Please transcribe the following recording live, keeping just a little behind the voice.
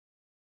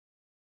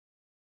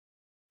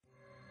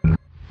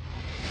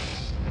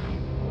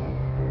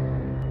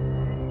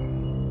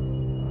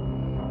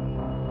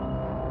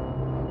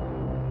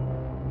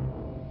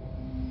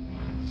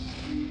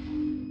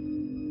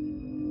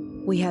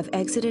We have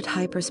exited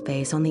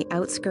hyperspace on the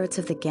outskirts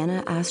of the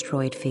Genna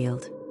asteroid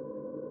field.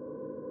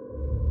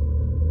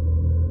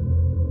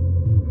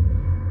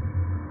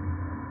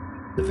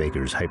 The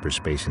Vager's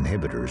hyperspace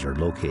inhibitors are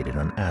located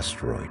on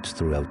asteroids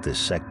throughout this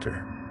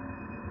sector.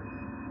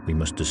 We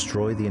must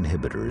destroy the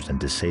inhibitors and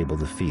disable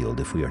the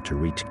field if we are to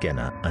reach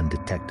Genna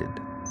undetected.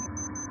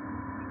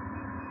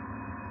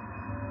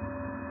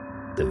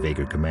 The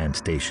Vager command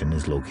station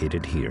is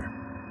located here.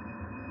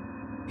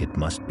 It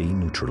must be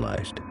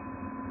neutralized.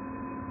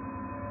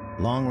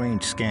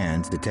 Long-range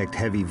scans detect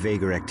heavy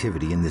Vager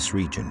activity in this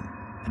region.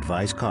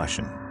 Advise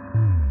caution.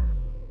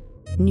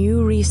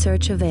 New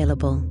research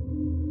available.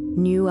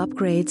 New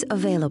upgrades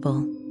available.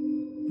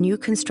 New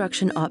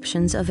construction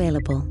options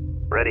available.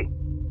 Ready.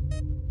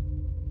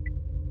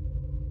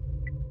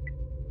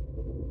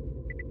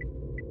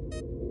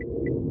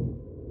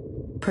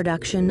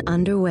 Production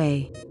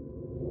underway.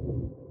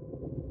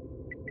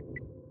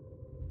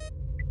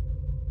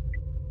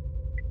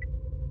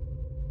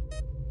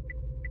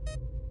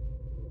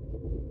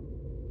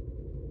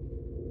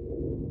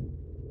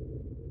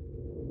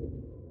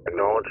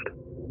 Acknowledged.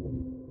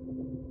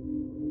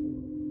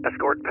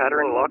 Escort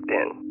pattern locked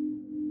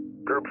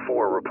in. Group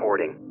 4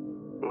 reporting.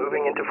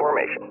 Moving into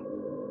formation.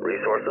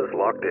 Resources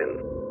locked in.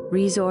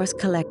 Resource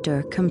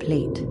collector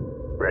complete.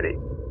 Ready.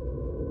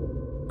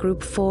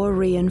 Group 4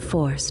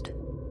 reinforced.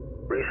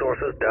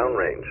 Resources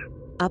downrange.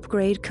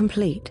 Upgrade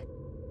complete.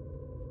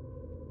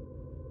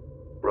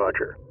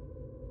 Roger.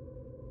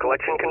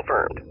 Collection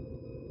confirmed.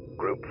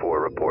 Group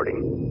 4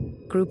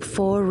 reporting. Group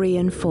 4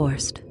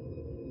 reinforced.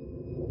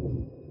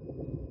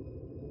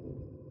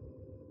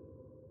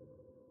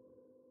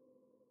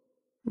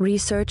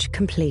 Research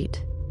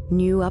complete.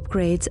 New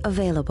upgrades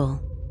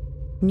available.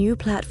 New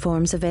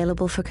platforms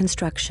available for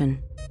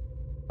construction.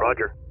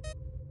 Roger.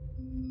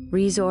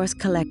 Resource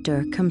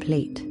collector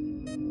complete.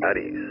 At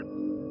ease.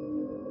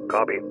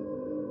 Copy.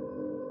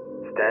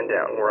 Stand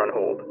down, we're on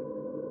hold.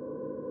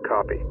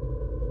 Copy.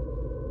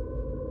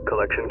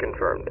 Collection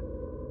confirmed.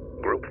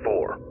 Group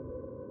 4.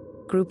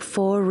 Group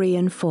 4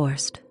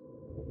 reinforced.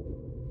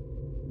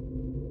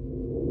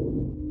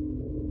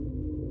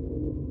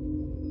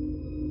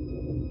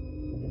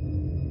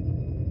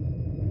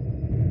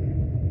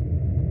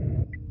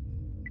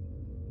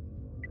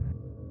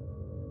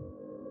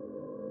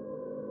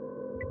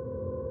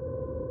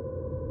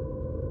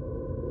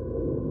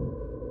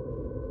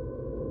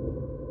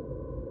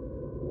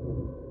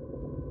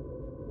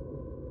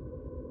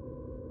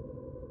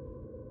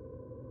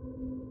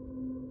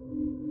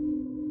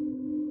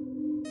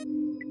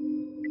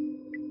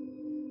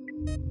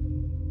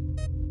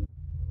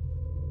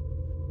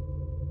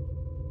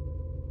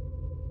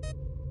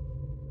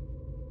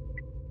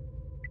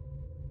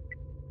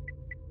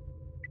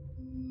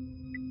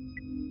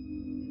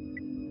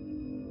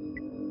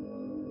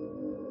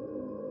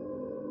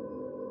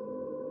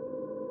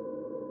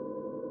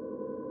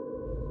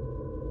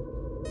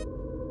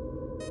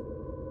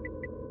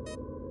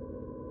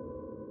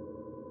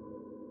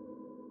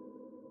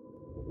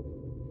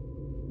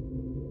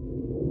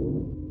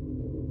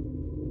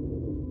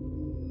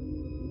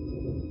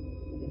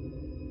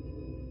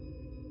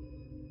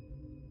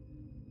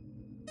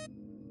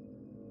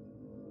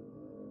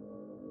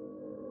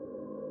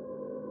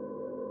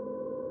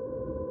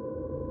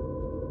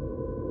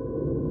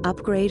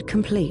 Upgrade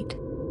complete.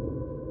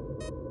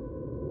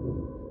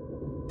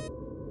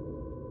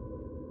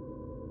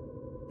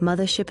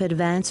 Mothership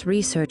Advanced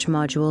Research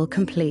Module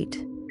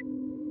complete.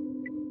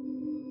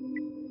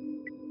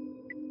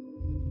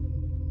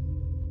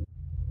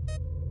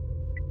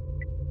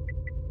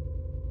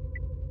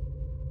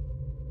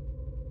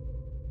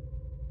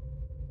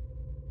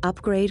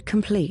 Upgrade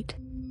complete.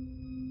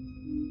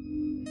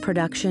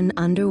 Production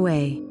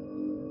underway.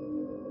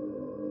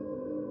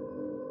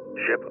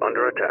 Ship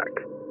under attack.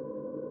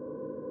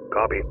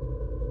 Copy.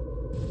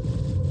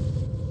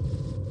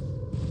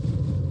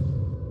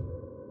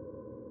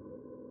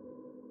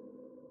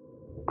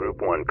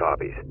 Group 1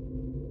 copies.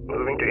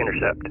 Moving to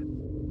intercept.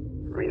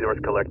 Resource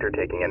collector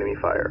taking enemy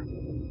fire.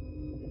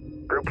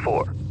 Group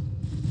 4.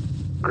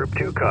 Group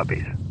 2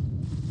 copies.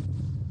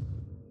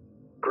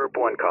 Group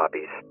 1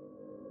 copies.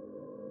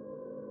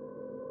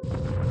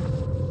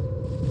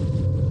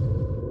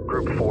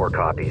 Group 4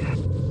 copies.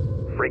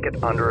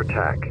 Frigate under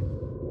attack.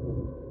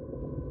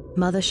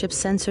 Mothership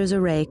sensors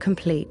array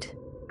complete.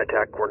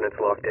 Attack coordinates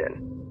locked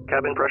in.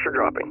 Cabin pressure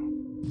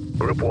dropping.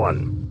 Group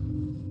 1.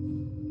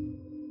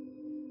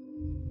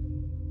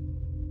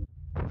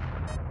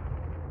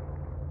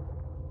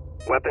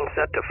 Weapon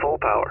set to full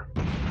power.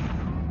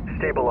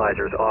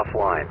 Stabilizers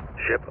offline.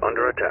 Ship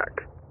under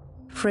attack.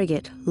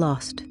 Frigate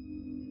lost.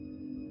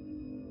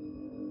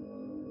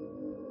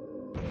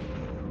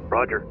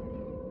 Roger.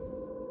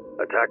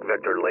 Attack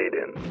vector laid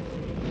in.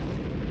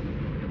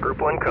 Group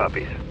 1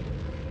 copies.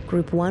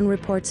 Group 1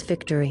 reports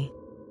victory.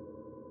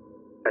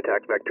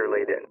 Attack vector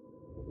laid in.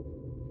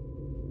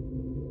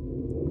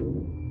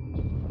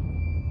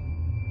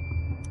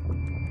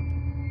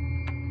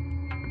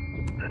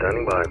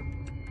 Standing by.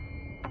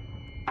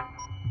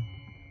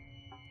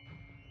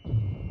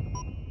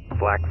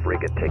 Flak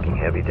frigate taking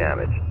heavy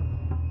damage.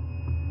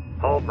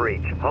 Hull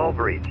breach, hull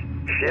breach.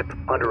 Ship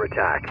under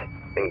attack.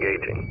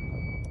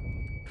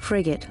 Engaging.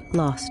 Frigate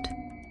lost.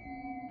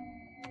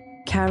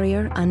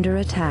 Carrier under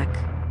attack.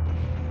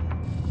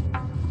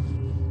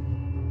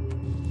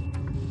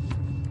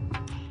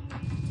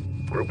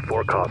 Group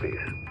 4 copies.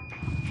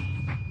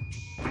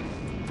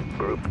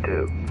 Group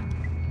 2.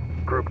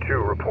 Group 2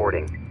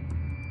 reporting.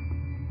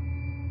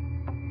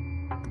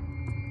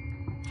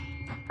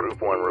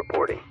 Group 1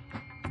 reporting.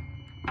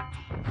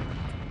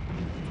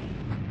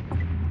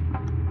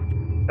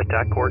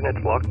 Attack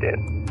coordinates locked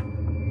in.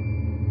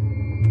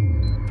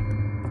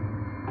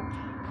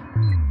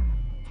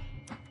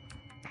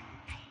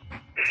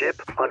 Ship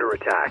under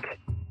attack.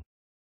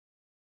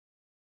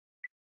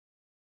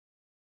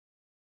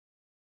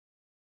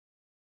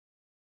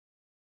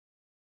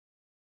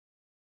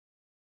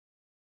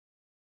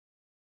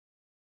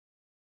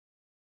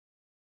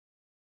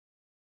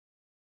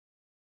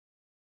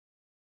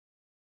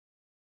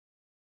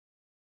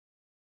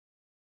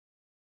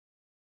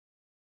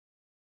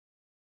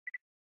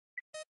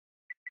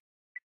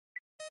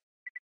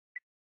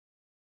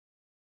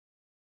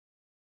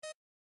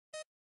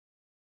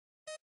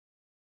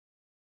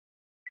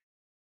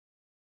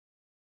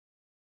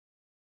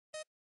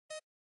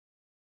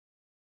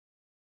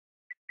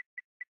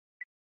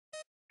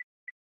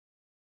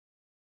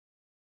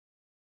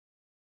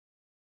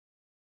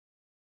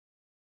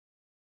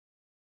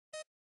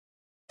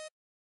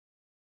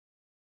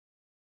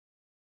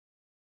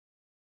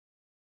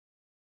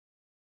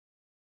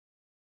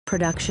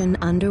 Production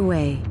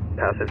underway.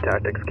 Passive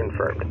tactics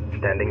confirmed.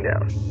 Standing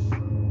down.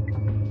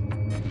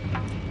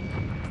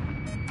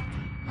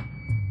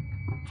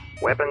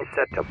 Weapons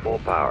set to full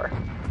power.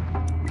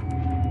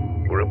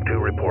 Group 2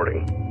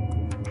 reporting.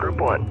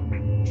 Group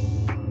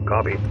 1.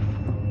 Copy.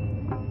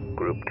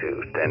 Group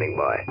 2 standing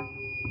by.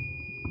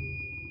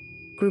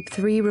 Group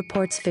 3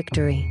 reports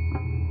victory.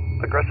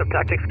 Aggressive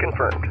tactics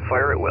confirmed.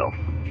 Fire at will.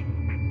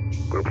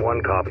 Group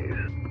 1 copies.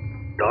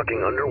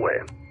 Docking underway.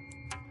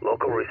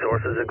 Local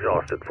resources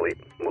exhausted, fleet.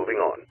 Moving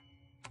on.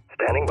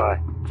 Standing by.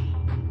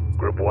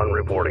 Group 1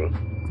 reporting.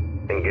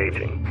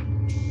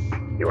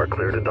 Engaging. You are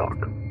clear to dock.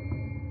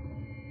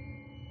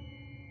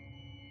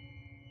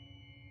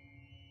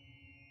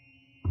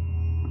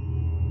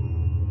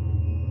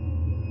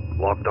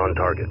 Locked on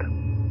target.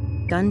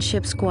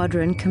 Gunship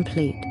squadron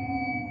complete.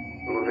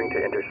 Moving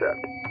to intercept.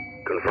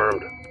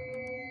 Confirmed.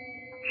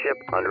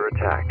 Ship under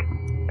attack.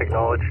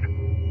 Acknowledged.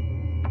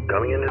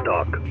 Coming into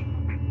dock.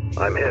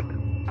 I'm hit.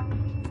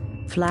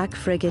 Flak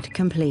frigate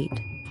complete.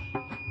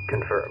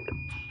 Confirmed.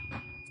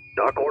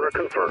 Dock order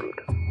confirmed.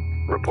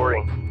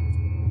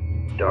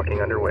 Reporting. Docking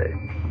underway.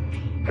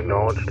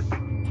 Acknowledged.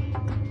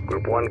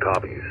 Group 1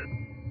 copies.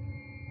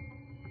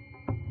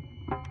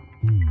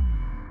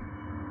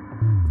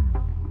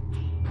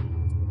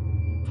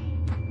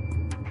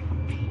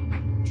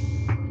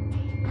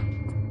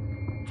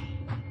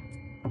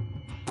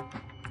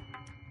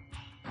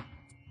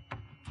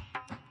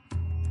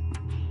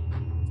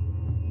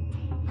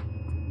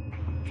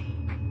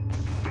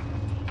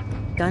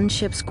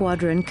 Gunship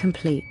squadron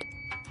complete.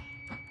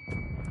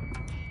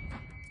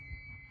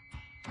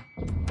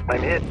 I'm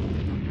hit.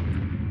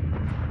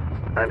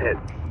 I'm hit.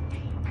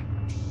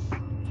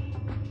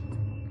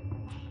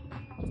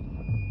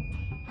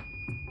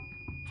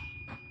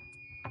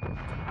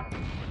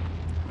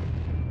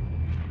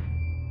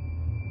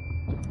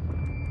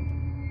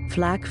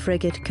 Flak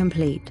frigate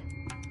complete.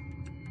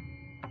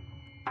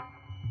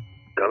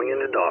 Coming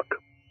into dock.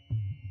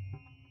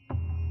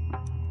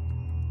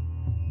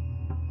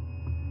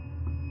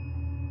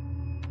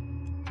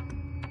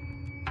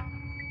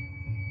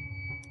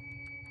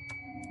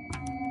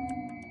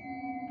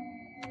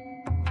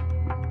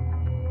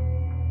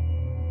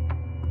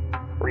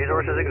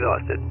 Resources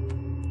exhausted.